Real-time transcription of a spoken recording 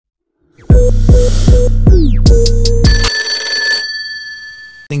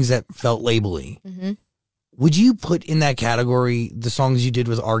that felt labely. Mm-hmm. Would you put in that category the songs you did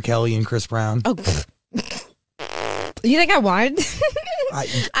with R. Kelly and Chris Brown? Oh, you think I wanted?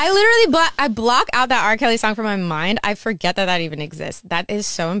 I literally block out that R. Kelly song from my mind. I forget that that even exists. That is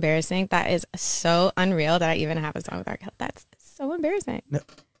so embarrassing. That is so unreal that I even have a song with R. Kelly. That's so embarrassing. No.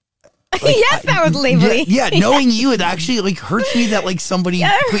 Like, yes, that was labely. Yeah, knowing you, it actually like hurts me that like somebody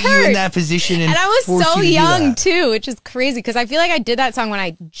put you in that position, and I was so you young too, which is crazy because I feel like I did that song when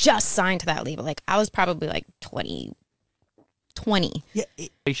I just signed to that label. Like I was probably like 20. Yeah,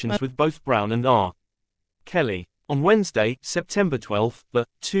 with both Brown and R. Kelly. On Wednesday, September 12th, the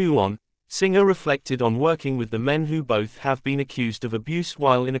 2 on singer reflected on working with the men who both have been accused of abuse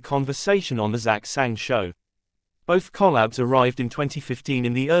while in a conversation on the Zach Sang show. Both collabs arrived in 2015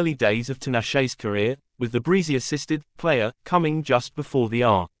 in the early days of Tinashe's career, with the Breezy-assisted Player coming just before the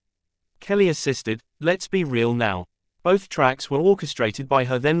R. Kelly-assisted Let's Be Real Now. Both tracks were orchestrated by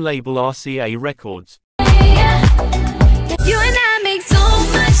her then label RCA Records. You and I make so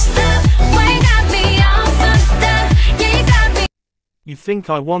much love. Why you got me all fucked up? Yeah, you got me. You think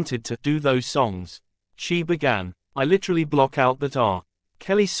I wanted to do those songs? She began. I literally block out that R.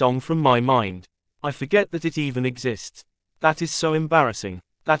 Kelly song from my mind. I forget that it even exists. That is so embarrassing.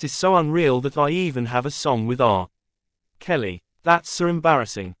 That is so unreal that I even have a song with R. Kelly. That's so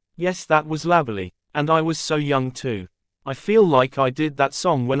embarrassing. Yes, that was labely. And I was so young too. I feel like I did that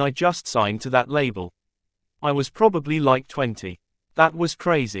song when I just signed to that label. I was probably like 20. That was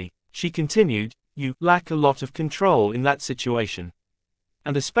crazy. She continued, you lack a lot of control in that situation.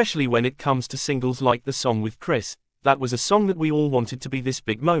 And especially when it comes to singles like the song with Chris, that was a song that we all wanted to be this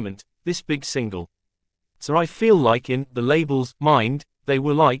big moment, this big single. So I feel like in the label's mind, they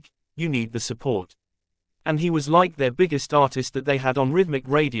were like, you need the support. And he was like their biggest artist that they had on rhythmic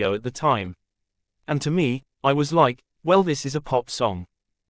radio at the time. And to me, I was like, well, this is a pop song.